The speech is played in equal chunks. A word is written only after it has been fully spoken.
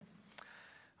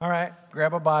All right,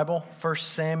 grab a Bible, 1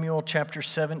 Samuel chapter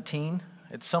 17.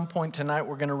 At some point tonight,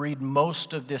 we're going to read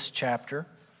most of this chapter.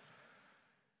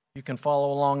 You can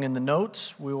follow along in the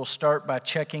notes. We will start by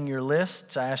checking your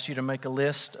lists. I asked you to make a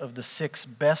list of the 6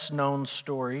 best-known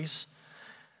stories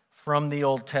from the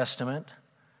Old Testament.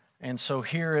 And so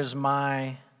here is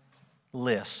my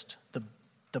list.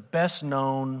 The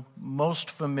best-known, most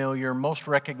familiar, most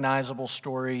recognizable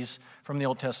stories from the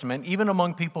Old Testament, even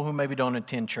among people who maybe don't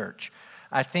attend church.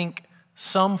 I think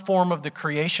some form of the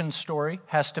creation story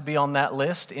has to be on that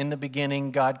list. In the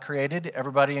beginning, God created.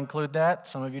 Everybody include that?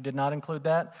 Some of you did not include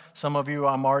that. Some of you,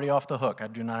 I'm already off the hook. I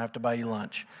do not have to buy you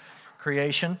lunch.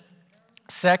 Creation.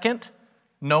 Second,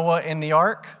 Noah and the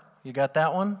ark. You got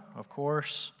that one? Of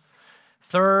course.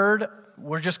 Third,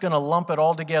 we're just going to lump it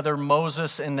all together,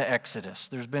 Moses and the Exodus.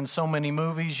 There's been so many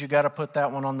movies, you got to put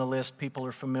that one on the list. People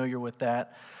are familiar with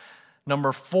that.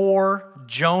 Number 4,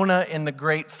 Jonah and the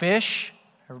great fish.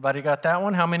 Everybody got that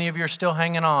one? How many of you are still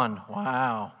hanging on?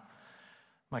 Wow.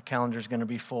 My calendar's going to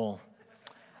be full.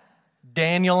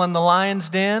 Daniel and the lion's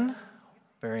den.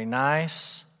 Very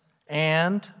nice.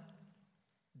 And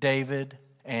David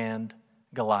and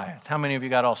Goliath. How many of you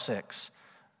got all 6?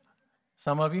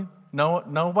 Some of you? No,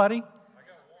 nobody? I got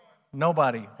 1.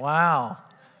 Nobody. Wow.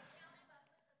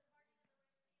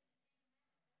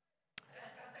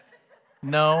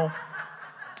 No,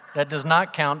 that does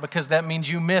not count because that means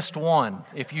you missed 1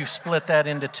 if you split that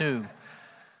into 2.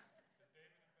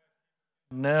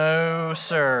 No,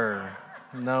 sir.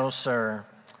 No, sir.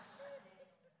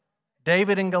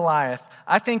 David and Goliath.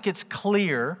 I think it's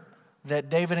clear that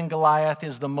David and Goliath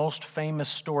is the most famous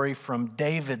story from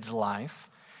David's life.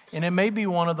 And it may be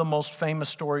one of the most famous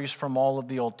stories from all of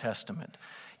the Old Testament.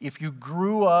 If you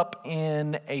grew up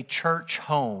in a church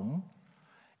home,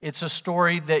 it's a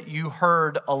story that you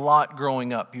heard a lot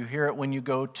growing up. You hear it when you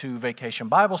go to Vacation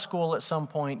Bible School at some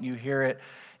point. You hear it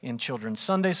in children's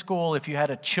Sunday school. If you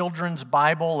had a children's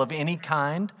Bible of any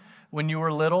kind when you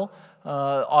were little,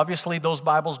 obviously those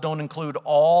Bibles don't include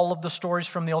all of the stories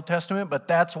from the Old Testament, but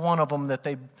that's one of them that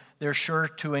they're sure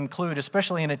to include,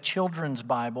 especially in a children's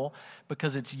Bible,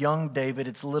 because it's young David,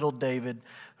 it's little David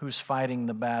who's fighting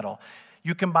the battle.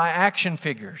 You can buy action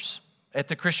figures at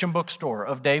the Christian bookstore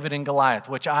of David and Goliath,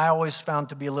 which I always found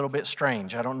to be a little bit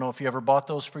strange. I don't know if you ever bought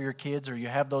those for your kids or you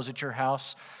have those at your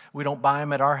house. We don't buy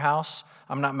them at our house.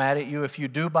 I'm not mad at you if you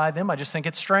do buy them. I just think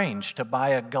it's strange to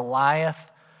buy a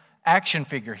Goliath action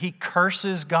figure. He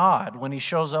curses God when he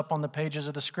shows up on the pages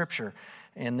of the Scripture.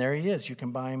 And there he is. You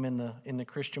can buy him in the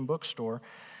Christian bookstore.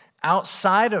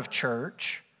 Outside of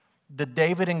church, the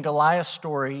David and Goliath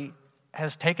story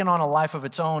has taken on a life of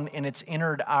its own, and it's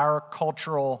entered our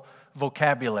cultural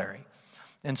vocabulary.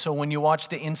 And so when you watch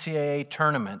the NCAA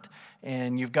tournament,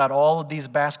 and you've got all of these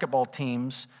basketball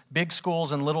teams, big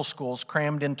schools and little schools,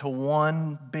 crammed into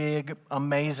one big,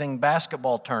 amazing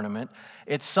basketball tournament,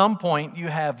 at some point you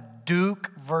have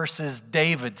Duke versus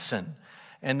Davidson.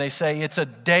 And they say it's a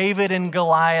David and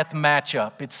Goliath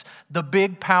matchup. It's the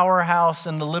big powerhouse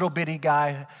and the little bitty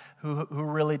guy who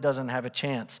really doesn't have a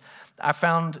chance. I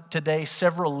found today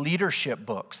several leadership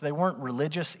books. They weren't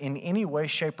religious in any way,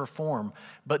 shape, or form,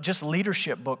 but just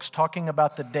leadership books talking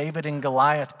about the David and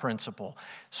Goliath principle,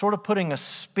 sort of putting a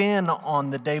spin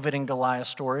on the David and Goliath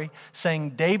story,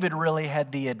 saying David really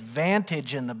had the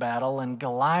advantage in the battle and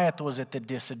Goliath was at the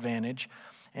disadvantage,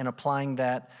 and applying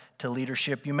that to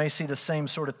leadership. You may see the same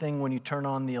sort of thing when you turn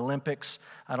on the Olympics.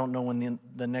 I don't know when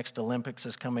the next Olympics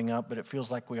is coming up, but it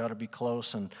feels like we ought to be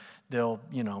close, and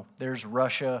there's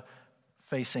Russia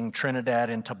facing Trinidad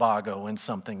and Tobago in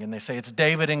something, and they say it's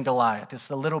David and Goliath. It's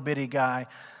the little bitty guy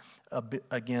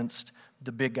against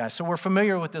the big guy. So we're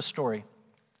familiar with this story.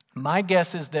 My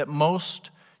guess is that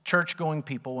most church-going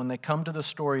people, when they come to the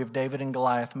story of David and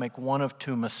Goliath, make one of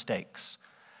 2 mistakes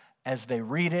as they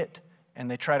read it and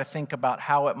they try to think about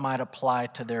how it might apply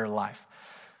to their life.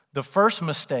 The first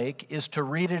mistake is to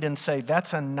read it and say,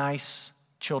 that's a nice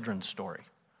children's story.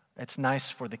 It's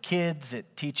nice for the kids.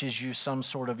 It teaches you some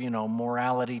sort of,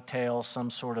 morality tale, some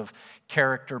sort of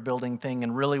character building thing.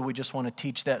 And really, we just want to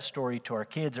teach that story to our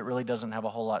kids. It really doesn't have a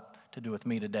whole lot to do with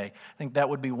me today. I think that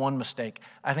would be one mistake.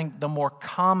 I think the more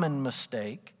common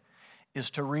mistake is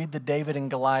to read the David and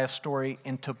Goliath story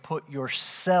and to put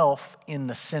yourself in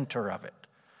the center of it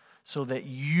so that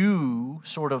you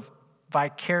sort of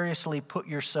vicariously put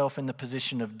yourself in the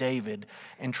position of David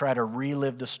and try to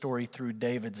relive the story through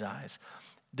David's eyes.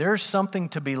 There's something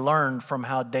to be learned from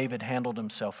how David handled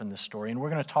himself in this story, and we're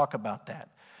going to talk about that.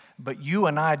 But you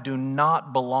and I do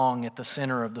not belong at the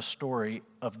center of the story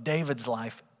of David's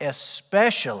life,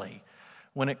 especially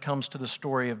when it comes to the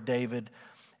story of David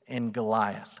and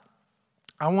Goliath.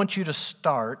 I want you to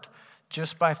start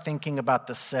just by thinking about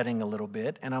the setting a little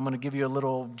bit, and I'm going to give you a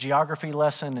little geography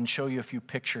lesson and show you a few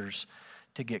pictures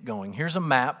to get going. Here's a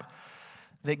map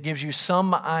that gives you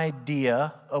some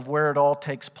idea of where it all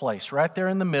takes place. Right there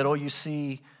in the middle, you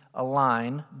see a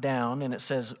line down, and it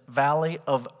says Valley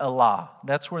of Elah.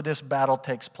 That's where this battle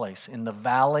takes place, in the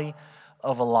Valley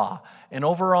of Elah. And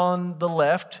over on the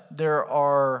left, there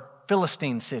are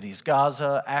Philistine cities,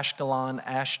 Gaza, Ashkelon,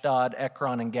 Ashdod,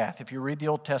 Ekron, and Gath. If you read the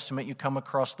Old Testament, you come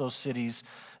across those cities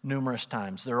numerous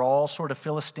times. They're all sort of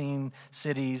Philistine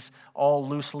cities, all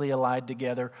loosely allied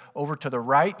together. Over to the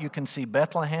right, you can see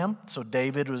Bethlehem. So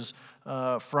David was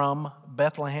from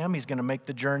Bethlehem. He's going to make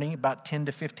the journey about 10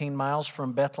 to 15 miles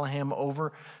from Bethlehem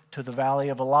over to the Valley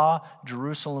of Elah.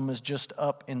 Jerusalem is just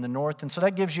up in the north. And so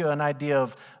that gives you an idea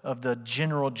of the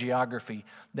general geography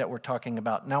that we're talking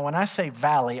about. Now, when I say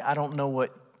valley, I don't know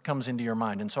what comes into your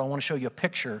mind. And so I want to show you a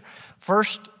picture.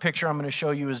 First picture I'm going to show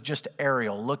you is just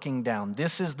aerial, looking down.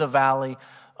 This is the Valley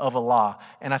of Elah.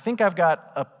 And I think I've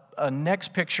got a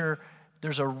next picture.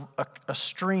 There's a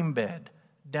stream bed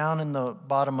down in the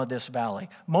bottom of this valley.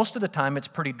 Most of the time it's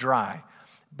pretty dry.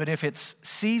 But if it's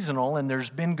seasonal and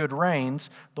there's been good rains,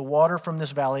 the water from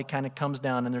this valley kind of comes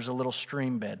down and there's a little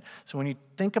stream bed. So when you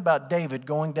think about David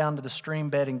going down to the stream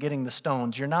bed and getting the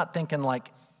stones, you're not thinking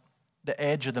like the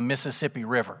edge of the Mississippi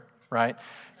River, right?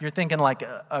 You're thinking like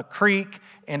a creek,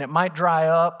 and it might dry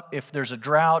up if there's a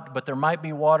drought, but there might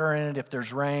be water in it if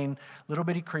there's rain. Little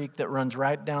bitty creek that runs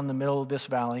right down the middle of this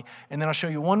valley. And then I'll show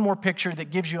you one more picture that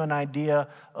gives you an idea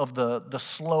of the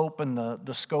slope and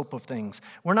the scope of things.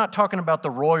 We're not talking about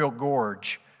the Royal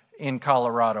Gorge in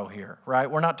Colorado here, right?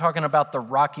 We're not talking about the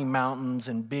Rocky Mountains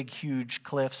and big, huge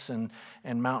cliffs and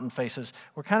mountain faces.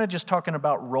 We're kind of just talking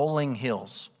about rolling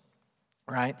hills,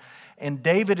 right? And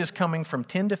David is coming from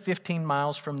 10 to 15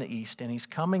 miles from the east, and he's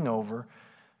coming over,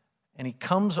 and he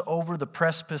comes over the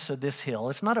precipice of this hill.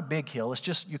 It's not a big hill. It's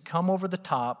just you come over the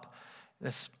top.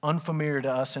 That's unfamiliar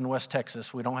to us in West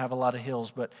Texas. We don't have a lot of hills,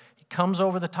 but he comes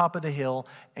over the top of the hill,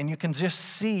 and you can just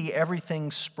see everything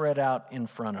spread out in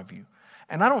front of you.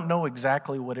 And I don't know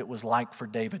exactly what it was like for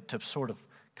David to sort of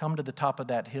come to the top of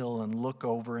that hill and look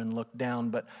over and look down,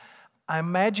 but I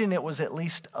imagine it was at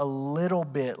least a little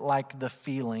bit like the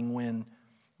feeling when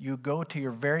you go to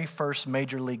your very first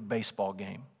Major League Baseball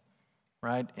game,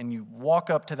 right? And you walk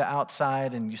up to the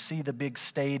outside and you see the big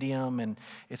stadium and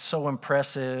it's so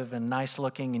impressive and nice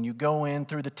looking, and you go in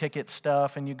through the ticket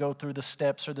stuff and you go through the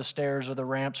steps or the stairs or the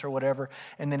ramps or whatever,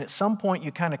 and then at some point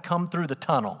you kind of come through the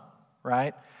tunnel,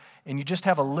 right? And you just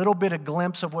have a little bit of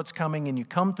glimpse of what's coming, and you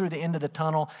come through the end of the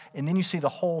tunnel, and then you see the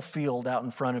whole field out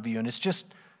in front of you, and it's just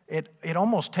It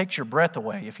almost takes your breath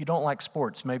away. If you don't like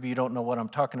sports, maybe you don't know what I'm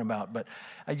talking about, but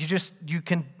you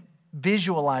can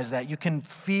visualize that. You can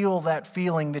feel that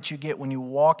feeling that you get when you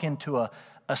walk into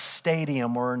a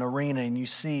stadium or an arena and you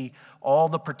see all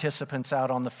the participants out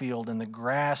on the field and the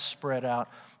grass spread out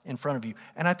in front of you.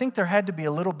 And I think there had to be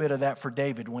a little bit of that for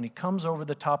David when he comes over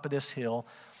the top of this hill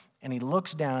and he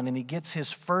looks down and he gets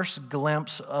his first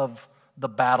glimpse of the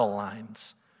battle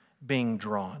lines being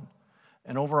drawn.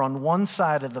 And over on one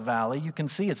side of the valley, you can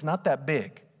see it's not that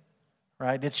big,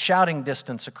 right? It's shouting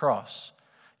distance across.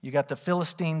 You got the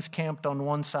Philistines camped on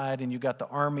one side, and you got the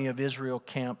army of Israel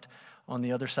camped on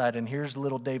the other side. And here's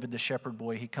little David, the shepherd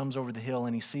boy. He comes over the hill,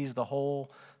 and he sees the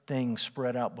whole thing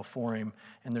spread out before him.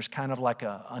 And there's kind of like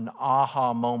an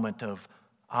aha moment of,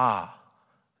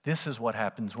 this is what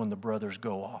happens when the brothers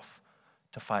go off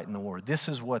to fight in the war. This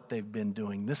is what they've been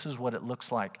doing. This is what it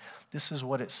looks like. This is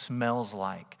what it smells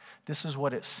like. This is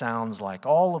what it sounds like.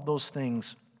 All of those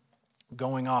things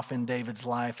going off in David's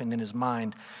life and in his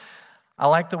mind. I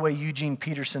like the way Eugene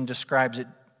Peterson describes it.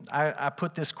 I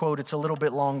put this quote, it's a little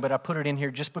bit long, but I put it in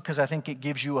here just because I think it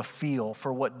gives you a feel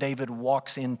for what David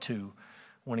walks into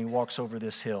when he walks over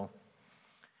this hill.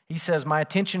 He says, "My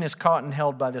attention is caught and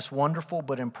held by this wonderful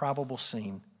but improbable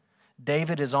scene.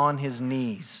 David is on his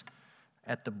knees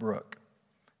at the brook.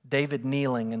 David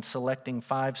kneeling and selecting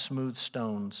 5 smooth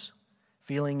stones,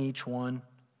 feeling each one,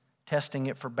 testing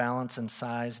it for balance and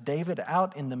size. David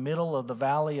out in the middle of the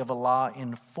Valley of Elah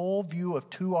in full view of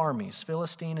 2 armies,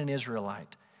 Philistine and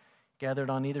Israelite, gathered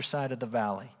on either side of the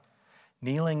valley,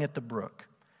 kneeling at the brook,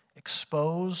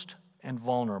 exposed and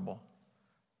vulnerable.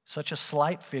 Such a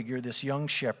slight figure, this young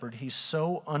shepherd, he's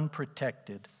so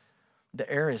unprotected. The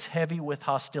air is heavy with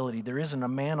hostility. There isn't a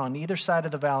man on either side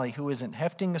of the valley who isn't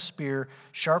hefting a spear,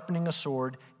 sharpening a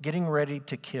sword, getting ready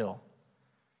to kill.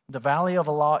 The Valley of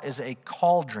Elah is a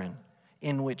cauldron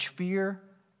in which fear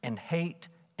and hate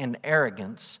and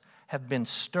arrogance have been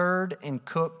stirred and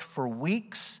cooked for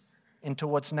weeks into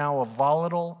what's now a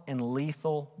volatile and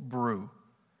lethal brew.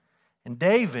 And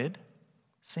David,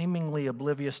 seemingly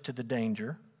oblivious to the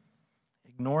danger,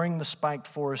 ignoring the spiked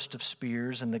forest of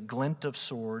spears and the glint of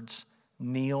swords,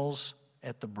 kneels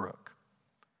at the brook.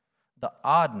 The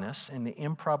oddness and the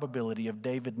improbability of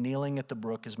David kneeling at the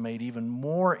brook is made even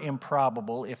more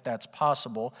improbable, if that's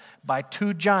possible, by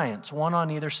two giants, one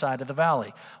on either side of the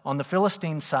valley. On the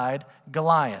Philistine side,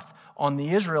 Goliath. On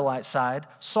the Israelite side,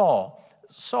 Saul.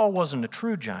 Saul wasn't a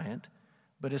true giant,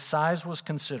 but his size was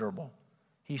considerable.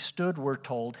 He stood, we're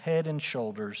told, head and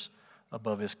shoulders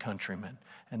above his countrymen.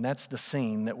 And that's the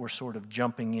scene that we're sort of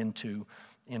jumping into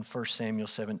in 1 Samuel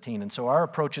 17. And so our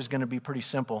approach is going to be pretty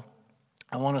simple.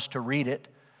 I want us to read it.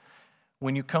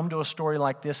 When you come to a story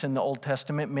like this in the Old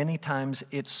Testament, many times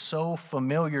it's so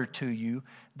familiar to you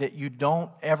that you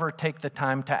don't ever take the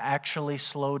time to actually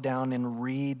slow down and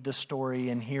read the story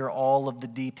and hear all of the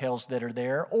details that are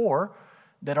there or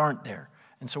that aren't there.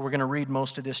 And so we're going to read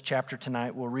most of this chapter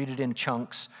tonight. We'll read it in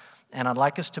chunks. And I'd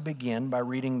like us to begin by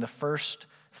reading the first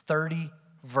 30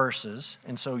 verses.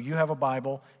 And so you have a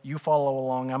Bible, you follow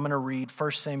along. I'm going to read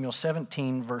 1 Samuel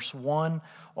 17, verse 1,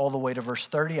 all the way to verse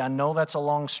 30. I know that's a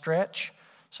long stretch,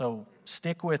 so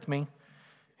stick with me.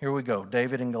 Here we go,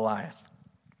 David and Goliath.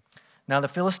 Now the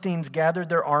Philistines gathered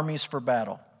their armies for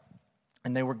battle,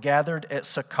 and they were gathered at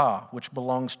Sakah, which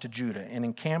belongs to Judah, and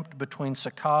encamped between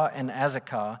Sakah and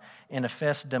Azekah in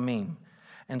Ephes Damim.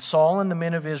 And Saul and the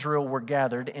men of Israel were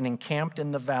gathered and encamped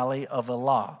in the valley of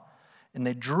Elah. And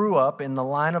they drew up in the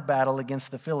line of battle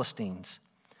against the Philistines.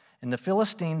 And the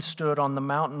Philistines stood on the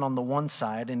mountain on the one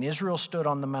side, and Israel stood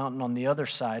on the mountain on the other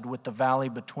side, with the valley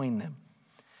between them.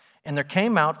 And there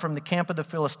came out from the camp of the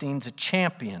Philistines a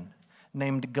champion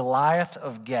named Goliath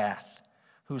of Gath,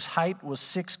 whose height was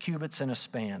 6 cubits and a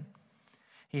span.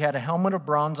 He had a helmet of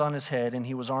bronze on his head, and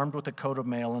he was armed with a coat of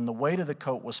mail, and the weight of the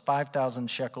coat was 5,000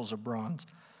 shekels of bronze.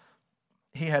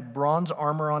 He had bronze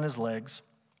armor on his legs,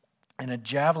 and a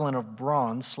javelin of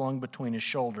bronze slung between his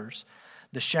shoulders.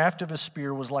 The shaft of his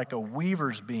spear was like a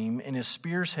weaver's beam, and his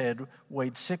spear's head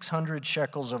weighed 600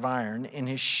 shekels of iron, and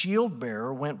his shield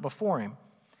bearer went before him.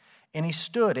 And he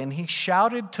stood, and he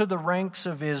shouted to the ranks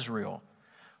of Israel,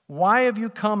 "Why have you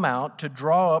come out to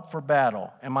draw up for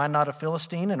battle? Am I not a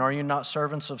Philistine, and are you not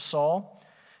servants of Saul?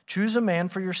 Choose a man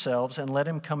for yourselves, and let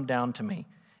him come down to me.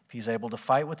 If he's able to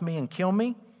fight with me and kill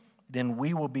me, then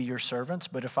we will be your servants.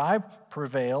 But if I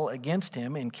prevail against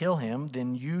him and kill him,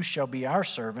 then you shall be our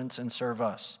servants and serve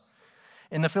us."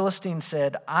 And the Philistines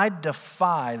said, "I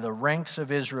defy the ranks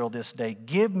of Israel this day.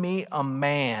 Give me a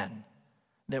man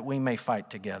that we may fight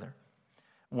together."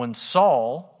 When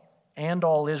Saul and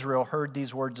all Israel heard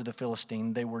these words of the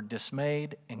Philistine, they were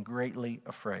dismayed and greatly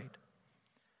afraid.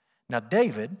 Now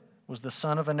David was the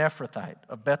son of an Ephrathite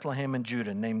of Bethlehem in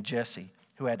Judah named Jesse,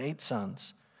 who had 8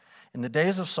 sons. In the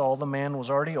days of Saul, the man was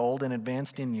already old and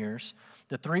advanced in years.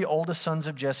 The 3 oldest sons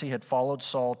of Jesse had followed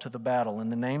Saul to the battle,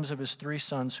 and the names of his 3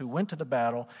 sons who went to the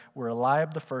battle were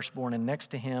Eliab the firstborn, and next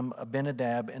to him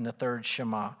Abinadab, and the third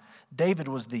Shammah. David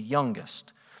was the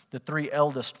youngest. The 3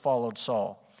 eldest followed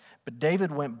Saul. But David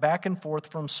went back and forth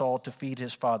from Saul to feed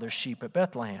his father's sheep at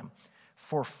Bethlehem.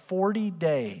 For 40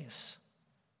 days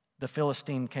the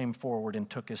Philistine came forward and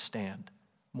took his stand,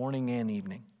 morning and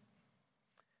evening.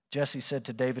 Jesse said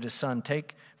to David his son,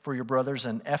 "Take for your brothers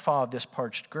an ephah of this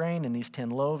parched grain and these 10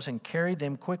 loaves, and carry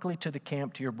them quickly to the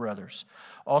camp to your brothers.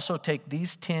 Also take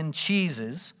these 10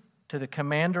 cheeses to the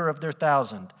commander of their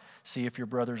 1,000. See if your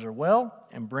brothers are well,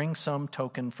 and bring some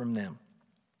token from them."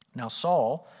 Now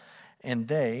Saul and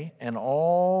they and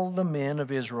all the men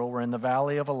of Israel were in the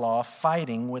valley of Elah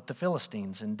fighting with the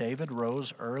Philistines. And David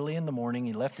rose early in the morning.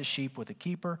 He left his sheep with a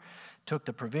keeper, took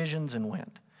the provisions, and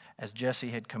went, as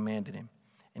Jesse had commanded him.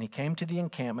 And he came to the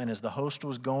encampment as the host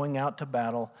was going out to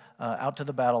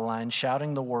the battle line,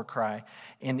 shouting the war cry.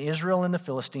 And Israel and the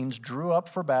Philistines drew up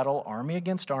for battle, army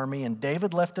against army. And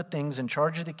David left the things in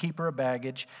charge of the keeper of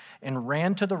baggage and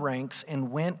ran to the ranks and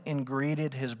went and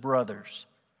greeted his brothers.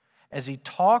 As he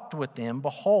talked with them,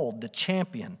 behold, the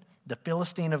champion, the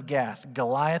Philistine of Gath,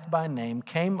 Goliath by name,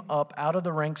 came up out of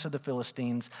the ranks of the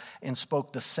Philistines and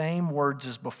spoke the same words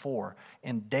as before.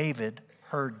 And David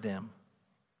heard them.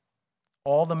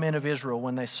 All the men of Israel,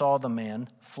 when they saw the man,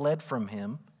 fled from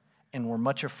him and were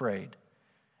much afraid.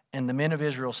 And the men of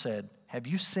Israel said, "Have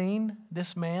you seen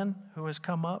this man who has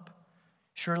come up?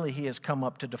 Surely he has come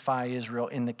up to defy Israel,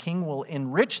 and the king will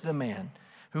enrich the man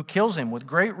who kills him with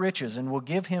great riches, and will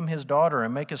give him his daughter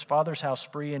and make his father's house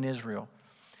free in Israel."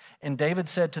 And David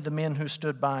said to the men who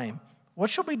stood by him, "What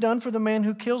shall be done for the man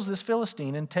who kills this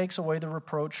Philistine and takes away the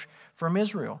reproach from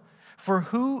Israel? For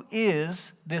who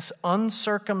is this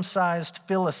uncircumcised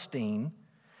Philistine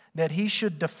that he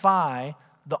should defy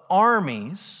the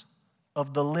armies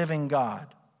of the living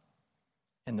God."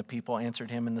 And the people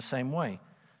answered him in the same way,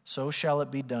 "So shall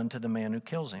it be done to the man who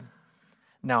kills him."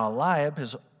 Now Eliab,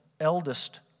 his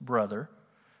eldest brother,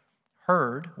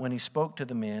 heard when he spoke to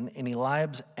the men, and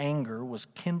Eliab's anger was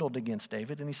kindled against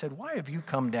David, and he said, "Why have you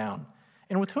come down?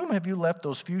 And with whom have you left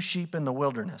those few sheep in the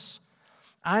wilderness?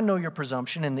 I know your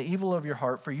presumption and the evil of your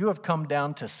heart, for you have come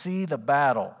down to see the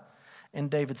battle." And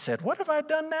David said, "What have I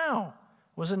done now?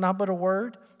 Was it not but a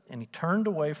word?" And he turned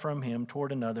away from him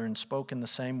toward another and spoke in the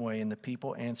same way, and the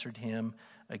people answered him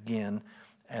again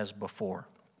as before.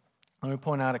 Let me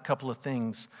point out a couple of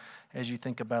things as you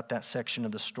think about that section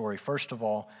of the story. First of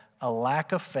all, a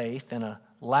lack of faith and a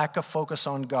lack of focus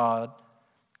on God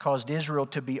caused Israel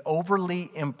to be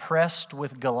overly impressed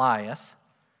with Goliath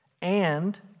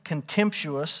and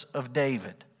contemptuous of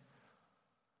David.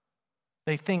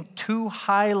 They think too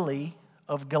highly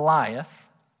of Goliath,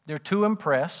 they're too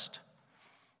impressed,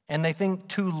 and they think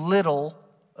too little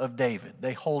of David.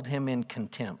 They hold him in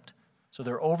contempt. So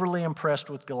they're overly impressed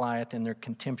with Goliath and they're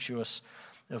contemptuous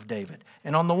of David.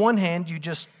 And on the one hand,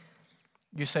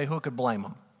 you say, who could blame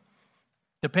them?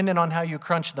 Depending on how you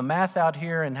crunch the math out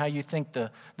here and how you think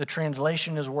the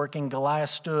translation is working, Goliath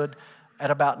stood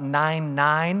at about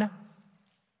 9'9".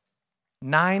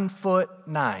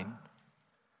 9'9".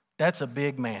 That's a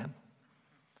big man.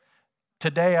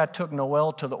 Today I took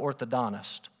Noelle to the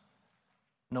orthodontist.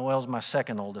 Noelle's my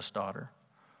second oldest daughter.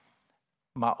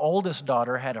 My oldest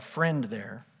daughter had a friend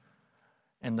there,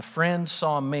 and the friend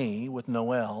saw me with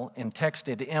Noelle and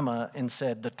texted Emma and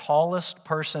said, "The tallest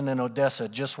person in Odessa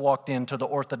just walked into the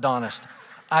orthodontist.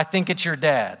 I think it's your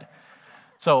dad."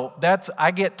 So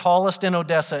I get tallest in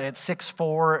Odessa at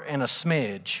 6'4" and a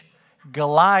smidge.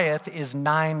 Goliath is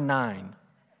 9'9".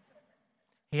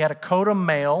 He had a coat of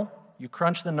mail. You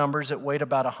crunch the numbers, it weighed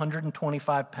about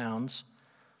 125 pounds.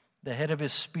 The head of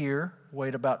his spear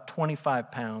weighed about 25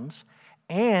 pounds.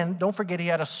 And don't forget, he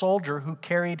had a soldier who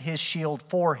carried his shield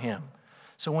for him.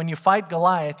 So when you fight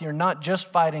Goliath, you're not just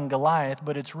fighting Goliath,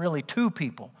 but it's really two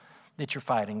people that you're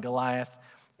fighting, Goliath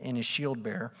and his shield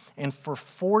bearer. And for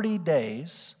 40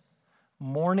 days,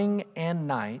 morning and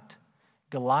night,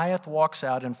 Goliath walks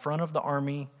out in front of the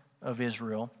army of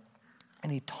Israel,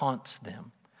 and he taunts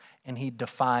them, and he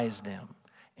defies them,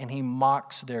 and he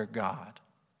mocks their God.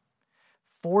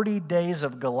 40 days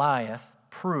of Goliath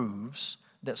proves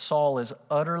that Saul is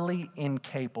utterly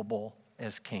incapable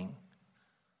as king.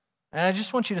 And I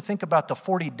just want you to think about the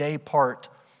 40-day part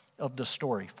of the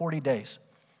story, 40 days.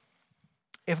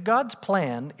 If God's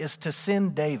plan is to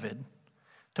send David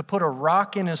to put a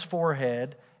rock in his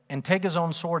forehead and take his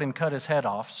own sword and cut his head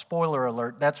off, spoiler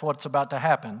alert, that's what's about to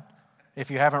happen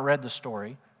if you haven't read the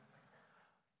story,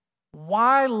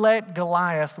 why let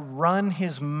Goliath run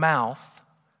his mouth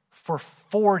for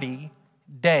 40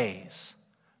 days,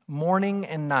 morning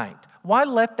and night? Why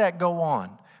let that go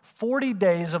on? 40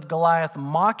 days of Goliath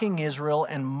mocking Israel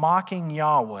and mocking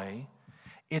Yahweh.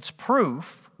 It's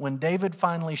proof, when David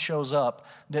finally shows up,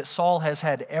 that Saul has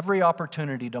had every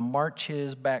opportunity to march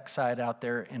his backside out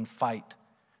there and fight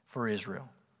for Israel.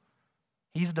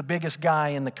 He's the biggest guy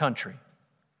in the country.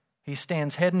 He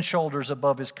stands head and shoulders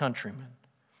above his countrymen.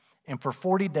 And for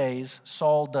 40 days,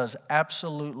 Saul does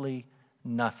absolutely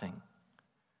nothing.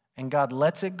 And God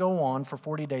lets it go on for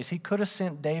 40 days. He could have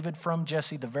sent David from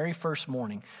Jesse the very first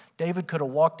morning. David could have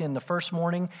walked in the first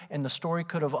morning and the story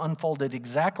could have unfolded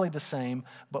exactly the same,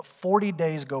 but 40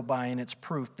 days go by and it's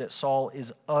proof that Saul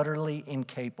is utterly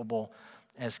incapable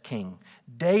as king.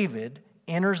 David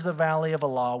enters the valley of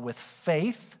Elah with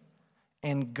faith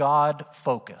and God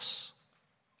focus.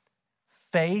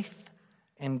 Faith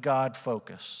and God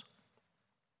focus.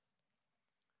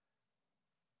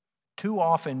 Too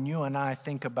often, you and I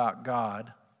think about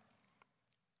God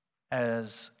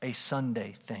as a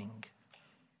Sunday thing,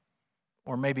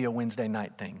 or maybe a Wednesday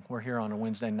night thing. We're here on a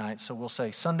Wednesday night, so we'll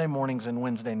say Sunday mornings and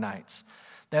Wednesday nights.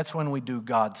 That's when we do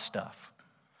God stuff.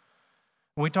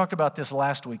 We talked about this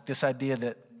last week, this idea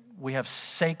that we have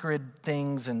sacred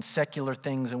things and secular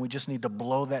things, and we just need to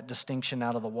blow that distinction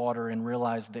out of the water and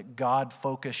realize that God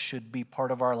focus should be part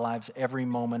of our lives every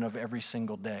moment of every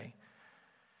single day.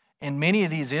 And many of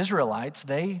these Israelites,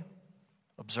 they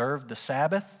observed the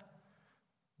Sabbath,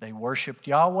 they worshiped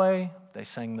Yahweh, they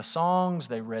sang the songs,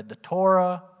 they read the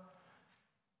Torah,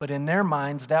 but in their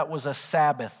minds that was a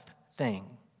Sabbath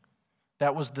thing.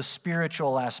 That was the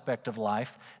spiritual aspect of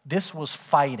life. This was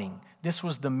fighting. This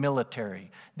was the military.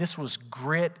 This was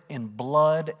grit and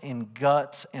blood and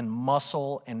guts and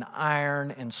muscle and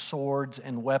iron and swords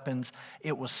and weapons.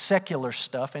 It was secular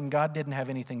stuff, and God didn't have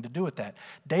anything to do with that.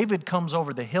 David comes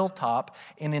over the hilltop,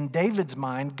 and in David's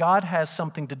mind, God has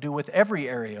something to do with every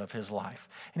area of his life.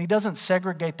 And he doesn't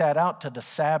segregate that out to the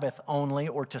Sabbath only,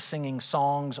 or to singing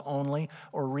songs only,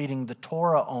 or reading the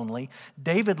Torah only.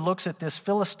 David looks at this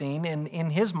Philistine, and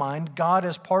in his mind, God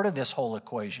is part of this whole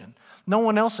equation. No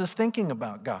one else is thinking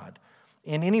about God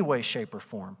in any way, shape, or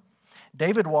form.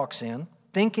 David walks in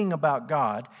thinking about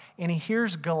God, and he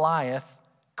hears Goliath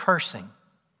cursing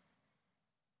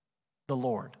the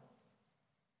Lord.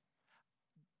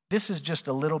 This is just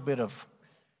a little bit of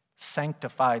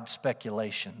sanctified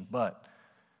speculation, but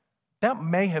that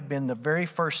may have been the very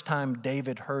first time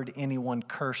David heard anyone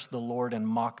curse the Lord and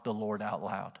mock the Lord out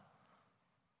loud.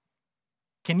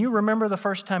 Can you remember the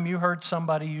first time you heard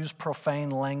somebody use profane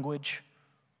language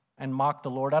and mock the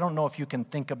Lord? I don't know if you can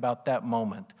think about that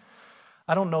moment.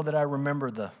 I don't know that I remember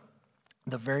the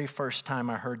very first time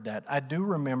I heard that. I do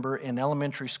remember in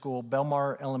elementary school,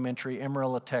 Belmar Elementary,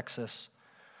 Amarillo, Texas,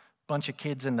 a bunch of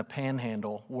kids in the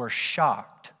Panhandle were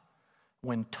shocked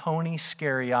when Tony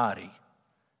Scariotti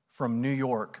from New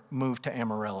York moved to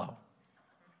Amarillo.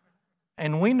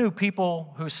 And we knew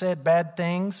people who said bad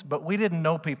things, but we didn't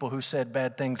know people who said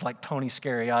bad things like Tony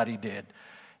Scariotti did.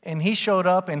 And he showed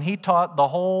up and he taught the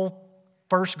whole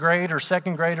first grade or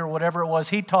second grade or whatever it was.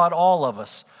 He taught all of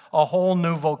us a whole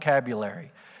new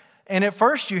vocabulary. And at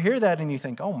first you hear that and you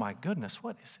think, oh my goodness,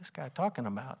 what is this guy talking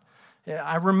about?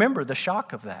 I remember the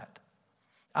shock of that.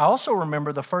 I also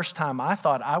remember the first time I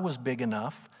thought I was big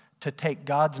enough to take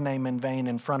God's name in vain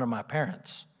in front of my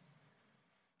parents.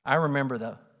 I remember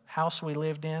the house we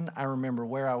lived in. I remember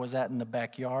where I was at in the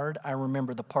backyard. I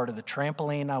remember the part of the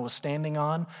trampoline I was standing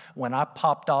on when I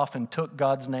popped off and took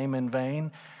God's name in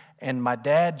vain. And my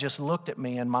dad just looked at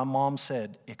me and my mom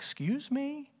said, "Excuse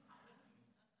me?"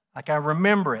 Like I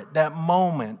remember it. That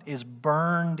moment is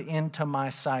burned into my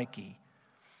psyche.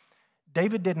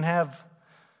 David didn't have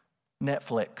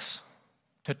Netflix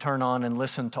to turn on and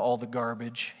listen to all the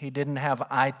garbage. He didn't have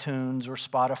iTunes or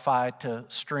Spotify to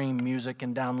stream music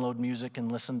and download music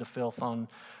and listen to filth on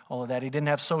all of that. He didn't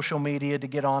have social media to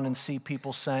get on and see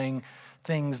people saying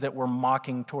things that were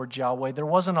mocking towards Yahweh. There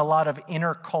wasn't a lot of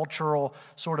intercultural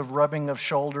sort of rubbing of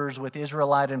shoulders with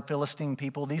Israelite and Philistine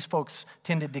people. These folks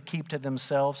tended to keep to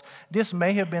themselves. This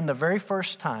may have been the very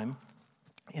first time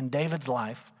in David's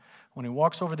life when he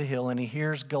walks over the hill and he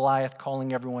hears Goliath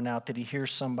calling everyone out, that he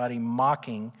hears somebody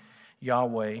mocking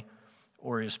Yahweh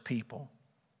or his people.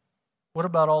 What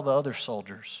about all the other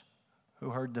soldiers who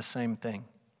heard the same thing?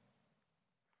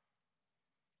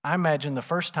 I imagine the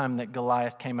first time that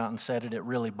Goliath came out and said it, it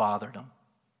really bothered him.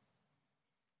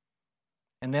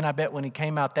 And then I bet when he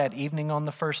came out that evening on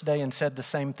the first day and said the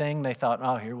same thing, they thought,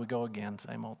 oh, here we go again,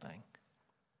 same old thing.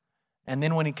 And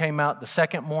then when he came out the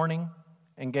second morning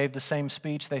and gave the same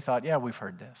speech, they thought, yeah, we've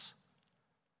heard this.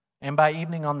 And by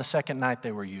evening on the second night,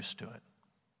 they were used to it.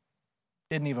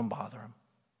 Didn't even bother them.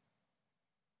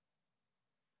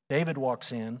 David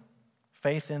walks in,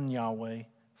 faith in Yahweh,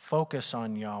 focus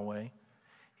on Yahweh.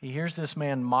 He hears this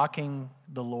man mocking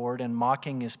the Lord and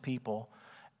mocking his people.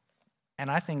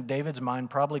 And I think David's mind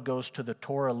probably goes to the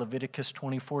Torah. Leviticus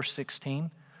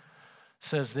 24:16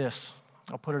 says this.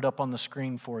 I'll put it up on the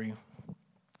screen for you.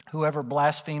 Whoever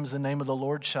blasphemes the name of the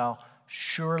Lord shall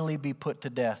surely be put to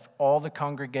death. All the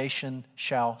congregation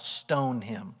shall stone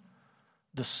him.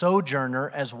 The sojourner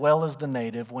as well as the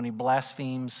native, when he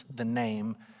blasphemes the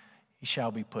name, he shall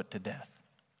be put to death.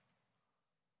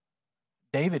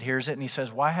 David hears it and he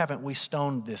says, why haven't we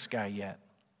stoned this guy yet?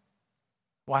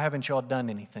 Why haven't y'all done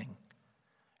anything?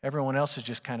 Everyone else has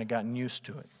just kind of gotten used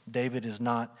to it. David is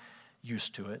not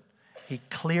used to it. He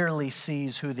clearly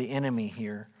sees who the enemy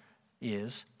here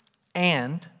is,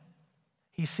 and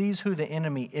he sees who the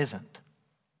enemy isn't.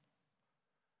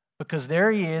 Because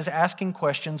there he is asking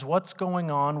questions, what's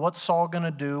going on? What's Saul going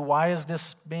to do? Why is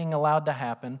this being allowed to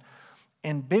happen?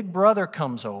 And Big Brother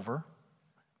comes over.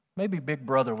 Maybe Big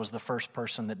Brother was the first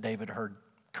person that David heard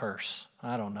curse.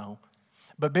 I don't know.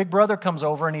 But Big Brother comes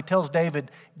over and he tells David,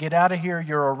 get out of here,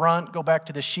 you're a runt, go back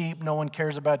to the sheep, no one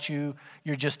cares about you,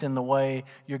 you're just in the way,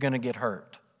 you're going to get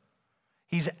hurt.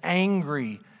 He's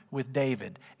angry with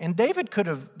David. And David could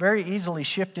have very easily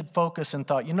shifted focus and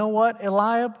thought, you know what,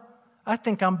 Eliab, I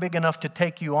think I'm big enough to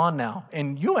take you on now.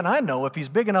 And you and I know if he's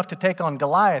big enough to take on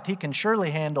Goliath, he can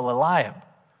surely handle Eliab.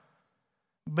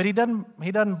 But he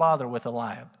doesn't bother with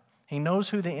Eliab. He knows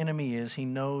who the enemy is. He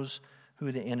knows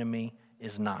who the enemy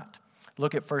is not.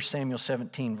 Look at 1 Samuel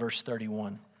 17, verse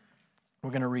 31. We're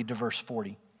going to read to verse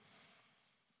 40.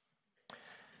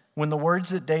 When the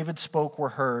words that David spoke were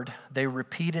heard, they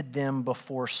repeated them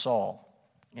before Saul,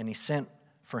 and he sent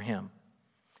for him.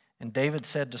 And David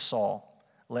said to Saul,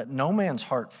 "Let no man's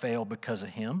heart fail because of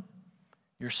him.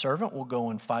 Your servant will go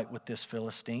and fight with this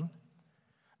Philistine."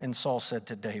 And Saul said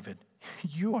to David,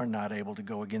 "You are not able to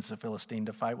go against the Philistine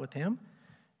to fight with him.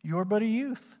 You are but a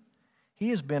youth. He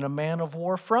has been a man of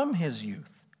war from his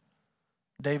youth."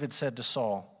 David said to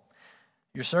Saul,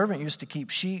 "Your servant used to keep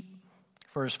sheep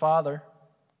for his father."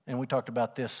 And we talked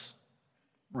about this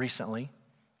recently.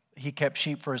 He kept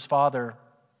sheep for his father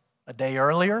a day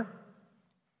earlier.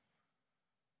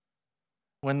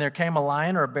 When there came a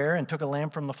lion or a bear and took a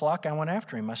lamb from the flock, I went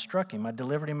after him. I struck him. I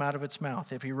delivered him out of its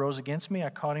mouth. If he rose against me,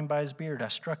 I caught him by his beard. I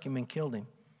struck him and killed him.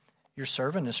 Your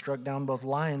servant has struck down both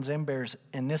lions and bears,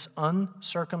 and this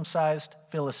uncircumcised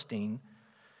Philistine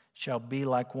shall be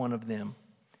like one of them,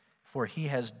 for he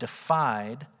has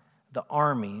defied the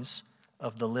armies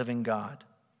of the living God.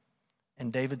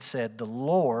 And David said, "The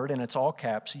Lord," and it's all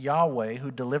caps, "Yahweh,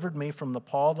 who delivered me from the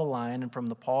paw of the lion and from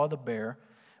the paw of the bear,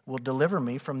 will deliver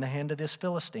me from the hand of this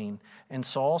Philistine." And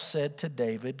Saul said to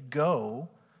David, "Go,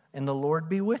 and the Lord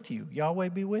be with you. Yahweh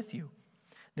be with you."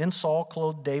 Then Saul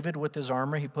clothed David with his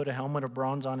armor. He put a helmet of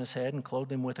bronze on his head and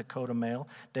clothed him with a coat of mail.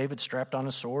 David strapped on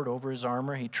a sword over his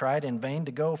armor. He tried in vain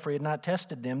to go, for he had not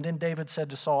tested them. Then David said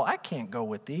to Saul, "I can't go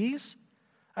with these.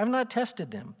 I have not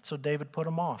tested them." So David put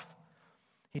them off.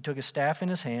 He took his staff in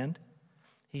his hand.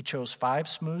 He chose 5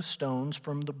 smooth stones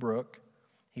from the brook.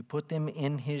 He put them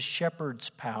in his shepherd's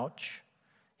pouch.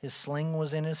 His sling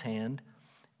was in his hand,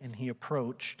 and he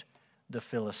approached the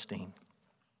Philistine.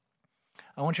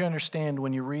 I want you to understand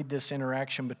when you read this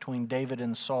interaction between David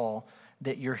and Saul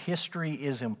that your history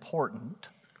is important.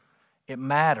 It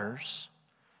matters,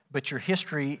 but your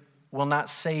history will not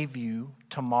save you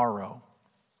tomorrow.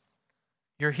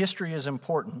 Your history is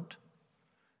important,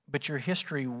 but your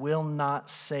history will not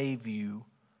save you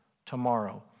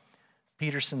tomorrow.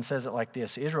 Peterson says it like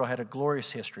this: Israel had a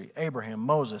glorious history. Abraham,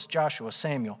 Moses, Joshua,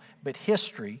 Samuel. But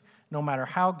history, no matter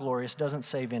how glorious, doesn't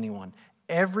save anyone.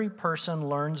 Every person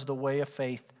learns the way of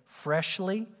faith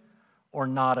freshly or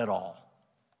not at all.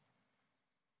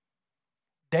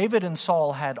 David and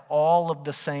Saul had all of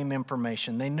the same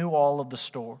information. They knew all of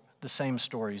the same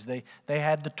stories. They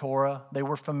had the Torah. They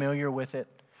were familiar with it.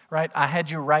 Right? I had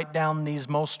you write down these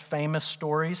most famous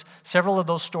stories. Several of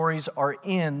those stories are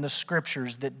in the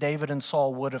scriptures that David and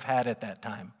Saul would have had at that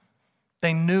time.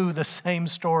 They knew the same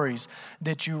stories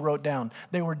that you wrote down.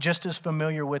 They were just as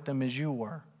familiar with them as you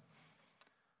were.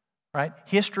 Right?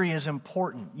 History is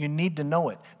important. You need to know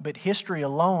it. But history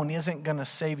alone isn't going to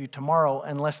save you tomorrow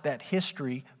unless that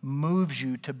history moves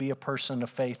you to be a person of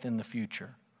faith in the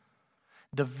future.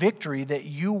 The victory that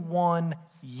you won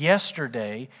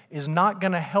yesterday is not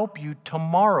going to help you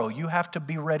tomorrow. You have to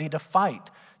be ready to fight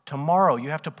tomorrow. You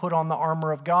have to put on the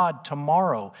armor of God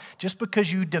tomorrow. Just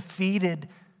because you defeated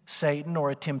Satan or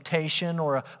a temptation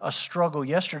or a struggle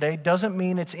yesterday doesn't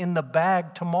mean it's in the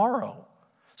bag tomorrow.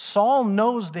 Saul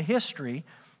knows the history.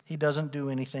 He doesn't do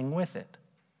anything with it.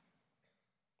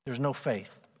 There's no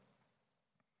faith.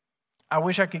 I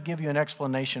wish I could give you an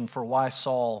explanation for why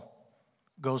Saul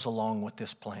goes along with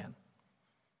this plan.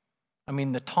 I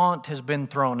mean, the taunt has been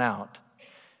thrown out.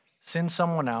 Send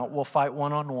someone out, we'll fight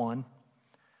one-on-one.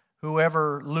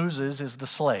 Whoever loses is the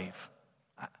slave.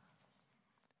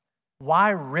 Why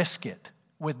risk it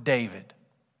with David?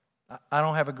 I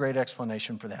don't have a great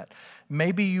explanation for that.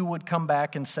 Maybe you would come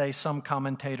back and say, some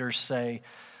commentators say,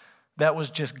 that was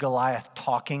just Goliath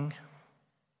talking.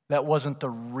 That wasn't the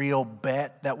real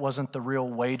bet. That wasn't the real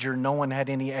wager. No one had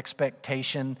any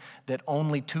expectation that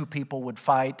only 2 people would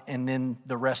fight and then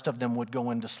the rest of them would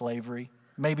go into slavery.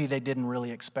 Maybe they didn't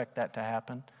really expect that to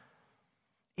happen.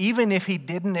 Even if he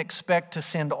didn't expect to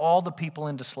send all the people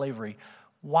into slavery,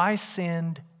 why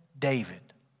send David?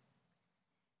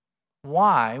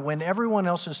 Why, when everyone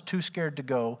else is too scared to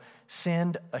go,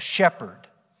 send a shepherd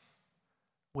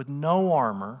with no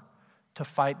armor to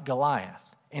fight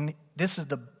Goliath? And this is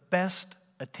the best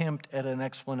attempt at an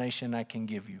explanation I can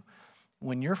give you.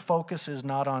 When your focus is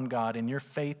not on God and your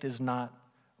faith is not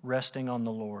resting on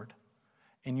the Lord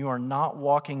and you are not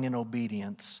walking in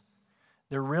obedience,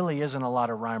 there really isn't a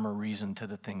lot of rhyme or reason to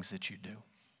the things that you do.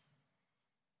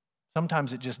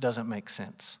 Sometimes it just doesn't make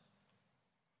sense.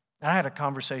 I had a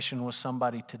conversation with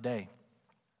somebody today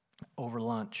over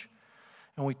lunch,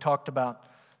 and we talked about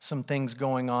some things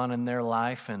going on in their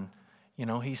life, and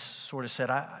he sort of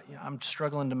said, I'm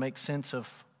struggling to make sense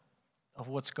of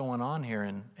what's going on here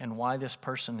and why this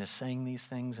person is saying these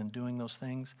things and doing those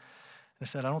things. And I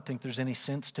said, I don't think there's any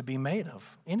sense to be made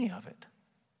of any of it.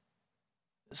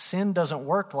 Sin doesn't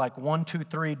work like 1, 2,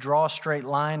 3, draw a straight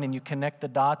line and you connect the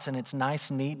dots and it's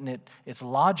nice, neat, and it's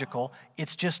logical.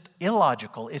 It's just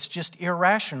illogical. It's just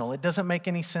irrational. It doesn't make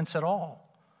any sense at all.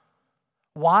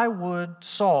 Why would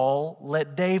Saul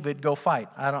let David go fight?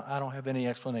 I don't have any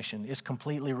explanation. It's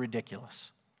completely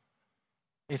ridiculous.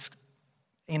 It's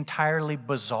entirely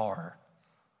bizarre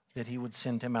that he would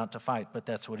send him out to fight, but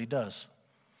that's what he does.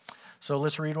 So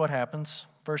let's read what happens.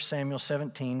 1 Samuel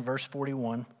 17, verse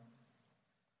 41.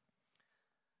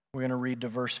 We're going to read to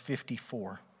verse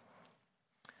 54.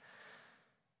 It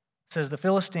says, "The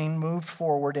Philistine moved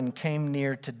forward and came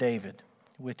near to David,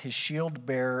 with his shield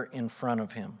bearer in front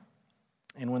of him.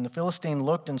 And when the Philistine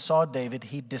looked and saw David,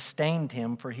 he disdained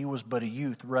him, for he was but a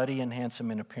youth, ruddy and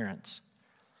handsome in appearance.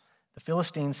 The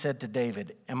Philistine said to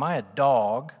David, 'Am I a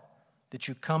dog that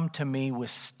you come to me with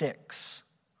sticks?'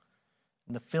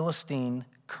 And the Philistine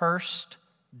cursed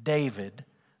David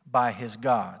by his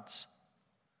gods.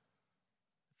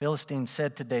 The Philistine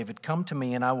said to David, 'Come to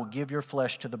me, and I will give your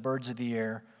flesh to the birds of the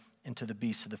air and to the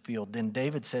beasts of the field.' Then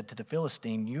David said to the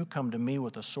Philistine, 'You come to me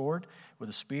with a sword, with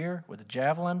a spear, with a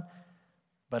javelin,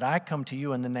 but I come to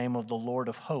you in the name of the Lord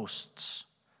of hosts,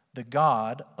 the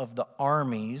God of the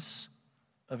armies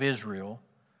of Israel,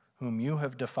 whom you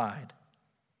have defied.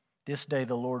 This day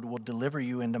the Lord will deliver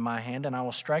you into my hand, and I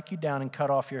will strike you down and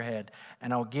cut off your head.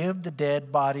 And I will give the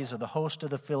dead bodies of the host of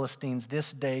the Philistines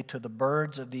this day to the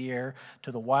birds of the air,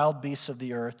 to the wild beasts of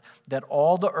the earth, that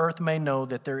all the earth may know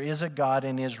that there is a God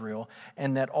in Israel,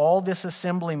 and that all this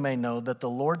assembly may know that the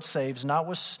Lord saves not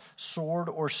with sword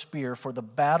or spear, for the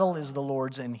battle is the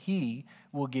Lord's, and he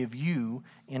will give you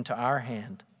into our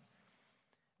hand.'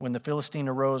 When the Philistine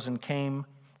arose and came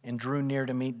and drew near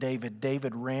to meet David,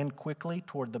 David ran quickly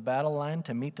toward the battle line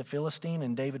to meet the Philistine,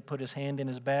 and David put his hand in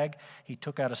his bag. He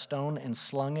took out a stone and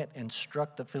slung it and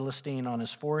struck the Philistine on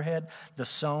his forehead. The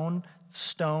stone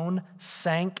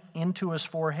sank into his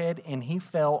forehead, and he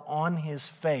fell on his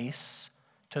face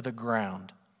to the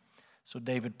ground. So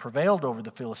David prevailed over the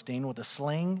Philistine with a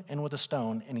sling and with a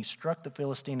stone, and he struck the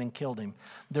Philistine and killed him.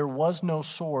 There was no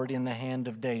sword in the hand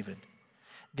of David.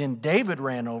 Then David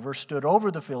ran over, stood over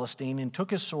the Philistine, and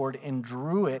took his sword and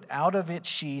drew it out of its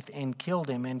sheath and killed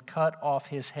him and cut off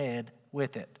his head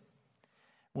with it.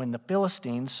 When the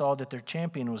Philistines saw that their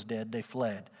champion was dead, they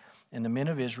fled. And the men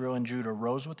of Israel and Judah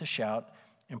rose with a shout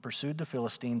and pursued the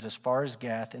Philistines as far as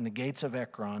Gath and the gates of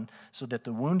Ekron, so that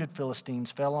the wounded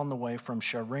Philistines fell on the way from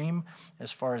Sharim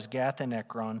as far as Gath and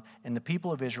Ekron. And the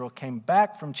people of Israel came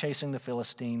back from chasing the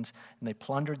Philistines, and they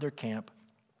plundered their camp.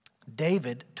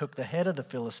 David took the head of the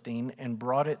Philistine and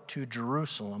brought it to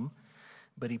Jerusalem,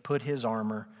 but he put his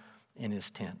armor in his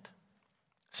tent."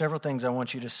 Several things I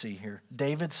want you to see here.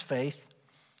 David's faith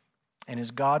and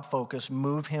his God focus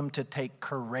move him to take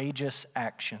courageous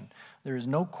action. There is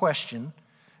no question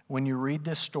when you read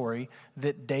this story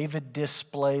that David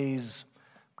displays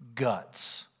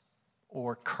guts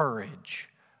or courage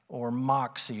or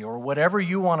moxie or whatever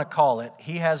you want to call it.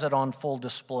 He has it on full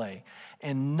display.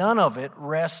 And none of it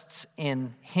rests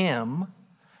in him.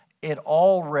 It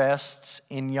all rests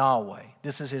in Yahweh.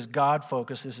 This is his God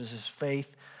focus. This is his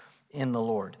faith in the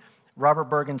Lord. Robert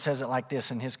Bergen says it like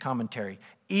this in his commentary.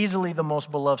 Easily the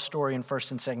most beloved story in 1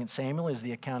 and 2 Samuel is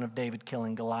the account of David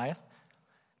killing Goliath.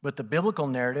 But the biblical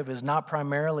narrative is not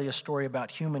primarily a story about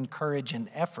human courage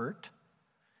and effort.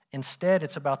 Instead,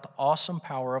 it's about the awesome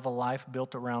power of a life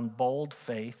built around bold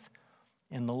faith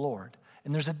in the Lord.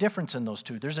 And there's a difference in those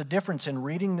two. There's a difference in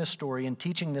reading this story and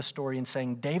teaching this story and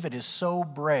saying David is so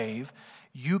brave,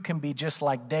 you can be just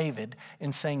like David,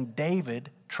 and saying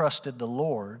David trusted the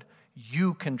Lord,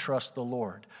 you can trust the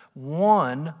Lord.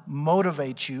 One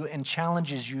motivates you and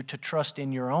challenges you to trust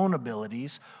in your own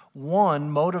abilities.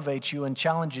 One motivates you and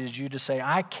challenges you to say,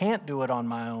 I can't do it on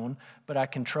my own, but I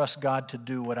can trust God to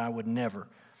do what I would never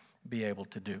be able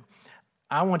to do.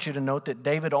 I want you to note that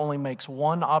David only makes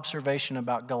one observation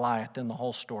about Goliath in the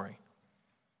whole story.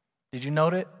 Did you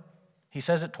note it? He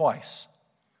says it twice.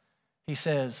 He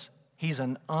says, he's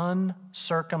an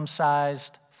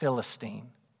uncircumcised Philistine.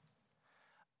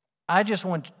 I just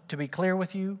want to be clear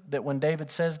with you that when David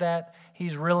says that,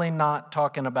 he's really not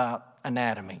talking about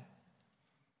anatomy.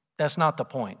 That's not the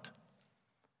point.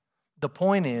 The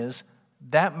point is,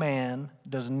 that man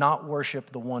does not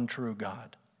worship the one true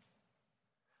God.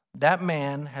 That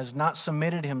man has not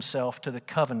submitted himself to the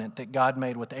covenant that God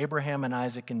made with Abraham and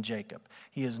Isaac and Jacob.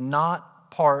 He is not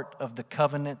part of the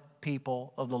covenant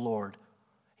people of the Lord.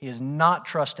 He is not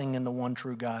trusting in the one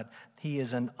true God. He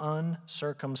is an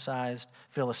uncircumcised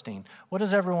Philistine. What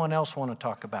does everyone else want to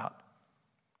talk about?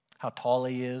 How tall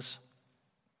he is,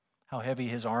 how heavy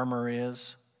his armor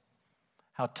is,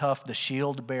 how tough the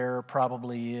shield bearer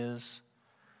probably is,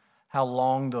 how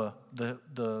long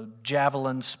the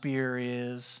javelin spear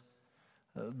is,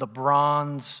 the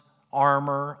bronze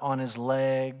armor on his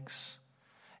legs,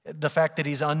 the fact that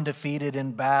he's undefeated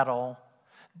in battle.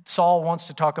 Saul wants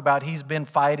to talk about he's been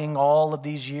fighting all of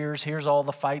these years. Here's all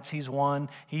the fights he's won.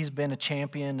 He's been a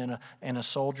champion and a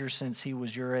soldier since he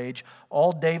was your age.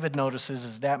 All David notices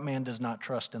is that man does not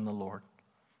trust in the Lord.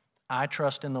 I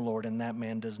trust in the Lord, and that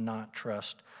man does not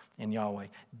trust in Yahweh.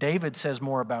 David says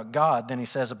more about God than he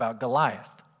says about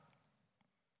Goliath.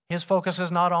 His focus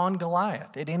is not on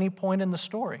Goliath at any point in the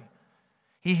story.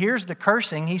 He hears the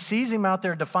cursing. He sees him out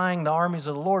there defying the armies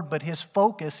of the Lord, but his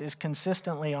focus is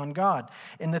consistently on God.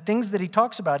 And the things that he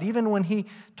talks about, even when he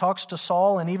talks to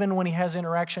Saul and even when he has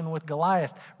interaction with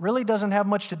Goliath, really doesn't have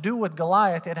much to do with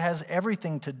Goliath. It has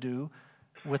everything to do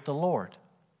with the Lord.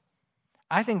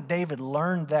 I think David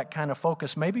learned that kind of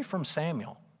focus maybe from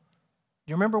Samuel.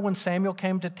 Do you remember when Samuel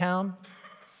came to town?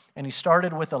 And he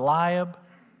started with Eliab,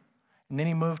 and then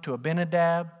he moved to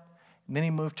Abinadab, and then he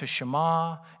moved to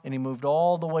Shammah, and he moved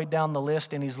all the way down the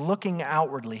list, and he's looking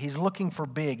outwardly. He's looking for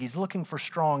big. He's looking for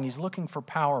strong. He's looking for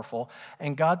powerful.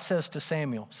 And God says to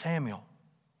Samuel, Samuel,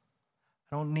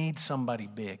 I don't need somebody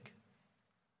big.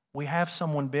 We have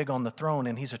someone big on the throne,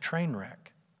 and he's a train wreck.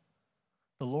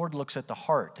 The Lord looks at the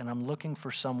heart, and I'm looking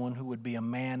for someone who would be a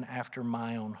man after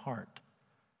my own heart.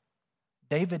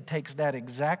 David takes that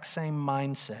exact same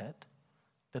mindset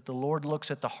that the Lord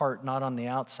looks at the heart, not on the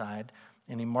outside,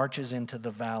 and he marches into the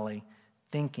valley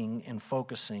thinking and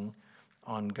focusing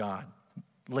on God.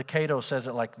 Lucado says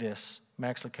it like this.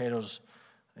 Max Lucado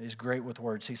is great with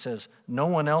words. He says, no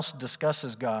one else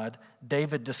discusses God.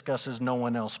 David discusses no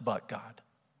one else but God.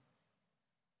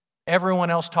 Everyone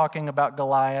else talking about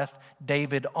Goliath,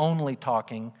 David only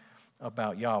talking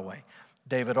about Yahweh.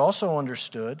 David also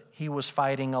understood he was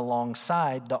fighting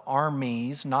alongside the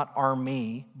armies, not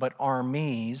army, but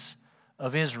armies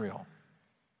of Israel.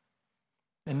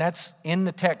 And that's in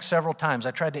the text several times.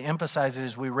 I tried to emphasize it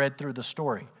as we read through the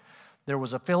story. There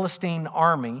was a Philistine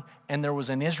army and there was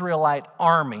an Israelite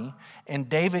army, and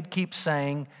David keeps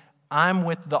saying, I'm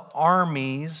with the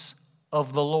armies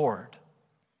of the Lord.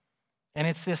 And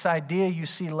it's this idea you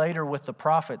see later with the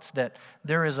prophets that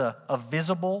there is a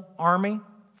visible army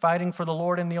fighting for the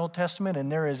Lord in the Old Testament,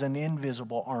 and there is an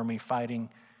invisible army fighting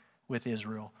with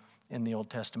Israel in the Old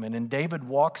Testament. And David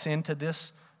walks into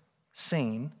this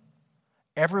scene,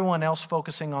 everyone else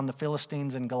focusing on the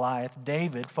Philistines and Goliath,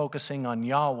 David focusing on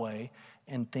Yahweh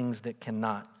and things that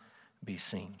cannot be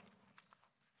seen.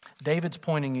 David's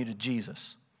pointing you to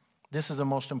Jesus. This is the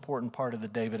most important part of the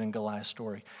David and Goliath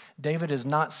story. David is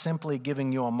not simply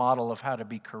giving you a model of how to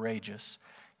be courageous.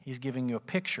 He's giving you a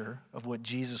picture of what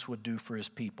Jesus would do for his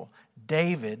people.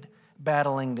 David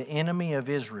battling the enemy of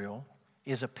Israel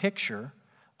is a picture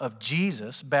of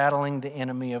Jesus battling the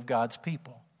enemy of God's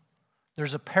people.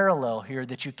 There's a parallel here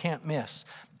that you can't miss.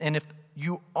 And if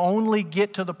you only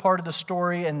get to the part of the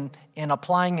story and in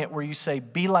applying it where you say,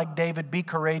 be like David, be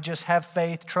courageous, have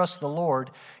faith, trust the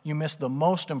Lord, you miss the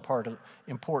most important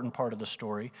part of the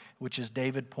story, which is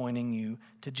David pointing you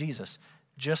to Jesus.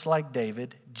 Just like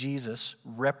David, Jesus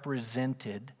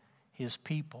represented his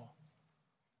people.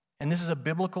 And this is a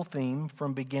biblical theme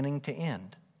from beginning to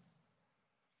end.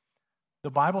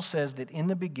 The Bible says that in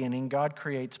the beginning, God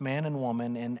creates man and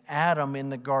woman, and Adam in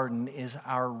the garden is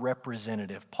our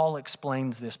representative. Paul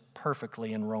explains this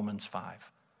perfectly in Romans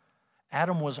 5.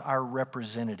 Adam was our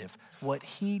representative. What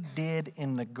he did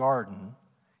in the garden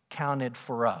counted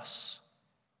for us.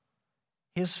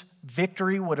 His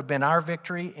victory would have been our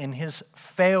victory, and his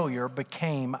failure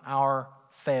became our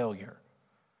failure.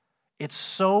 It's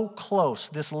so close,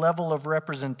 this level of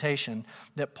representation,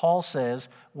 that Paul says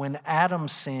when Adam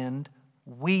sinned,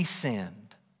 we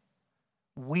sinned.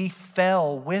 We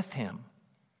fell with him.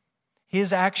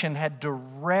 His action had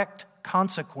direct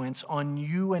consequence on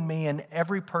you and me and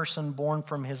every person born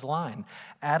from his line.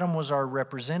 Adam was our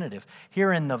representative.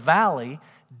 Here in the valley,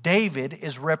 David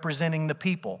is representing the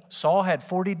people. Saul had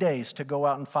 40 days to go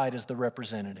out and fight as the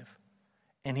representative,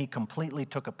 and he completely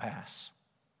took a pass.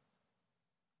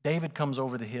 David comes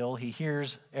over the hill, he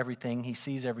hears everything, he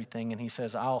sees everything, and he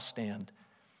says, I'll stand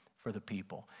for the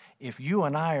people. If you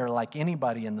and I are like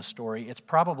anybody in the story, it's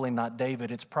probably not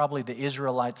David, it's probably the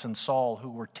Israelites and Saul who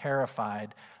were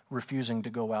terrified, refusing to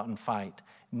go out and fight,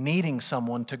 needing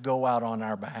someone to go out on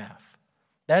our behalf.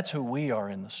 That's who we are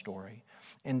in the story.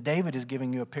 And David is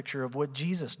giving you a picture of what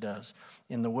Jesus does.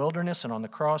 In the wilderness and on the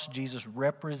cross, Jesus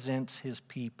represents his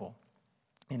people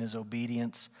in his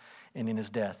obedience and in his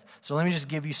death. So let me just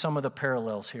give you some of the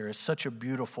parallels here. It's such a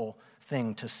beautiful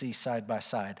thing to see side by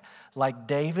side. Like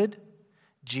David,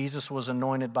 Jesus was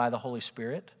anointed by the Holy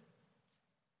Spirit.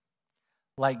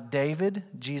 Like David,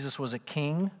 Jesus was a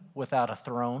king without a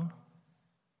throne.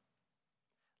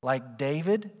 Like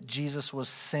David, Jesus was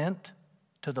sent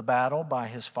to the battle by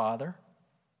his Father.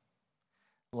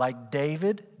 Like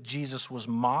David, Jesus was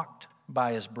mocked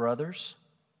by his brothers.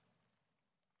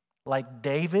 Like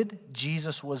David,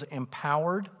 Jesus was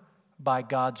empowered by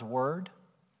God's word.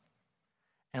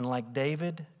 And like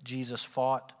David, Jesus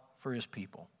fought for his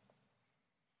people.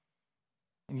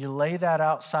 And you lay that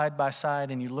out side by side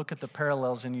and you look at the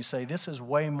parallels and you say, this is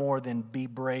way more than be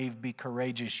brave, be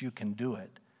courageous, you can do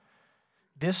it.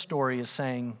 This story is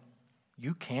saying,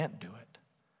 you can't do it.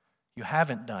 You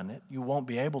haven't done it. You won't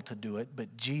be able to do it,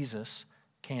 but Jesus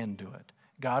can do it.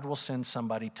 God will send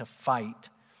somebody to fight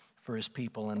for his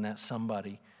people, and that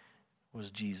somebody was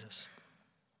Jesus.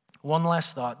 One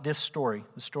last thought, this story,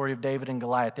 the story of David and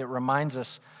Goliath, it reminds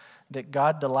us that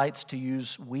God delights to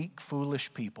use weak,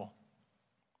 foolish people.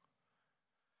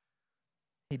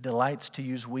 He delights to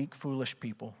use weak, foolish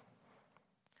people.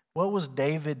 What was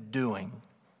David doing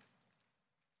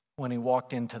when he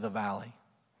walked into the valley?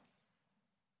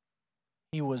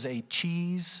 He was a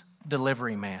cheese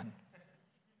delivery man.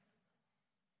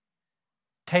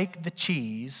 Take the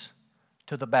cheese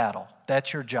to the battle.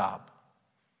 That's your job.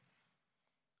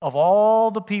 Of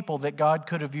all the people that God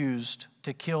could have used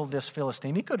to kill this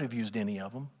Philistine, he could have used any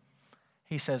of them.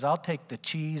 He says, I'll take the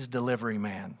cheese delivery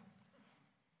man.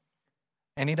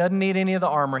 And he doesn't need any of the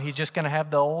armor. He's just going to have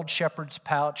the old shepherd's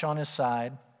pouch on his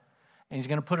side. And he's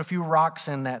going to put a few rocks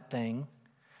in that thing.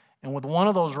 And with one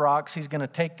of those rocks, he's going to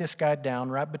take this guy down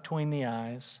right between the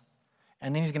eyes.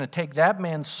 And then he's going to take that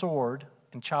man's sword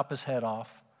and chop his head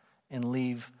off and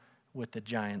leave with the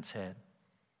giant's head.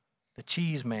 The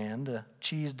cheese man, the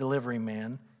cheese delivery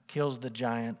man, kills the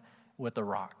giant with a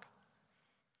rock.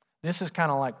 This is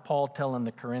kind of like Paul telling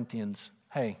the Corinthians,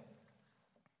 hey,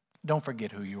 don't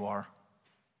forget who you are.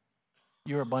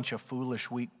 You're a bunch of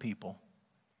foolish, weak people.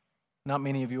 Not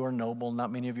many of you are noble.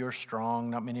 Not many of you are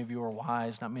strong. Not many of you are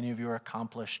wise. Not many of you are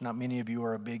accomplished. Not many of you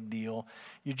are a big deal.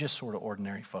 You're just sort of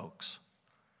ordinary folks.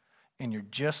 And you're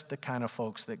just the kind of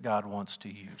folks that God wants to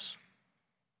use.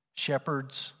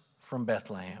 Shepherds from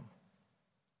Bethlehem.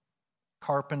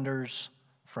 Carpenters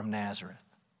from Nazareth.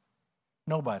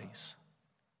 Nobodies.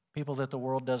 People that the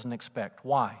world doesn't expect.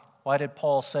 Why? Why did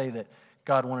Paul say that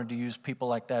God wanted to use people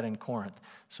like that in Corinth?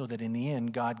 So that in the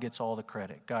end, God gets all the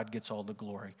credit. God gets all the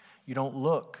glory. You don't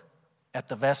look at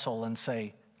the vessel and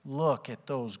say, look at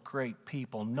those great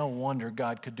people. No wonder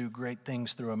God could do great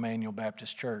things through Emmanuel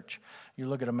Baptist Church. You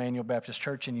look at Emmanuel Baptist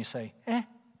Church and you say,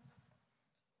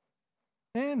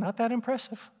 not that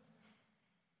impressive.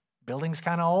 Building's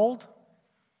kind of old.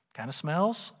 Kind of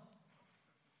smells.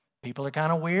 People are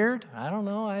kind of weird. I don't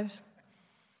know.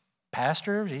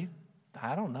 Pastor,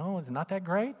 I don't know. It's not that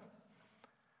great.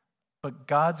 But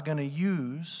God's going to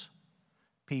use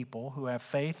people who have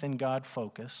faith and God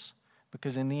focus,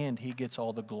 because in the end, he gets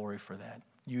all the glory for that,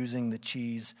 using the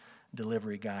cheese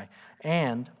delivery guy.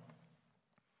 And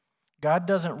God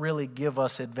doesn't really give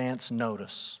us advance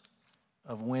notice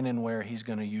of when and where he's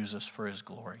going to use us for his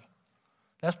glory.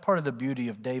 That's part of the beauty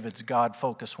of David's God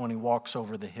focus when he walks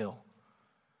over the hill.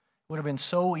 It would have been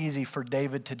so easy for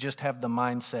David to just have the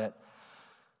mindset,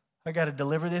 I got to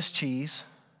deliver this cheese,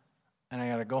 and I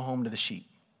got to go home to the sheep.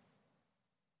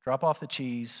 Drop off the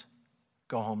cheese,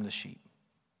 go home to the sheep.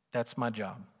 That's my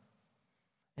job.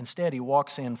 Instead, he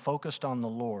walks in focused on the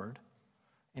Lord,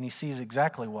 and he sees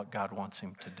exactly what God wants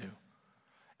him to do.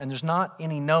 And there's not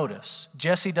any notice.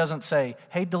 Jesse doesn't say,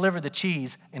 hey, deliver the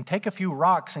cheese and take a few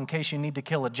rocks in case you need to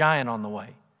kill a giant on the way.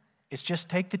 It's just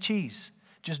take the cheese.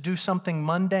 Just do something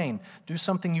mundane. Do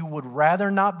something you would rather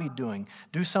not be doing.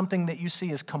 Do something that you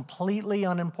see as completely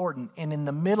unimportant. And in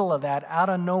the middle of that, out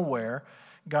of nowhere,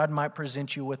 God might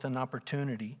present you with an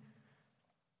opportunity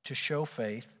to show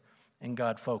faith and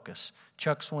God focus.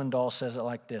 Chuck Swindoll says it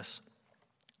like this.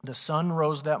 The sun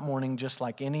rose that morning just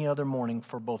like any other morning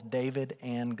for both David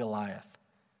and Goliath.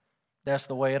 That's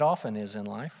the way it often is in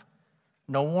life.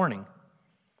 No warning.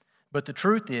 But the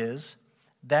truth is,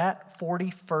 that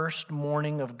 41st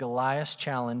morning of Goliath's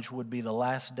challenge would be the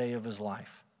last day of his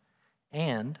life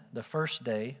and the first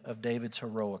day of David's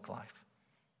heroic life.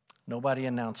 Nobody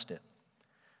announced it.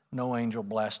 No angel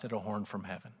blasted a horn from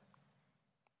heaven.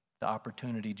 The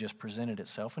opportunity just presented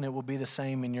itself, and it will be the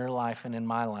same in your life and in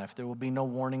my life. There will be no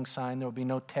warning sign. There will be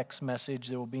no text message.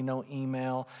 There will be no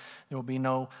email. There will be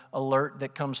no alert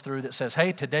that comes through that says,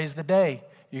 hey, today's the day.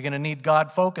 You're going to need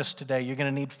God focus today. You're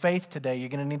going to need faith today. You're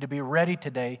going to need to be ready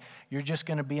today. You're just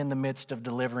going to be in the midst of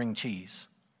delivering cheese.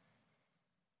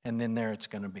 And then there it's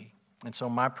going to be. And so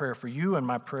my prayer for you and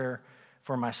my prayer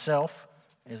for myself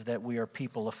is that we are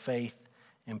people of faith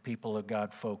and people of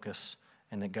God focus,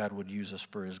 and that God would use us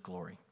for His glory.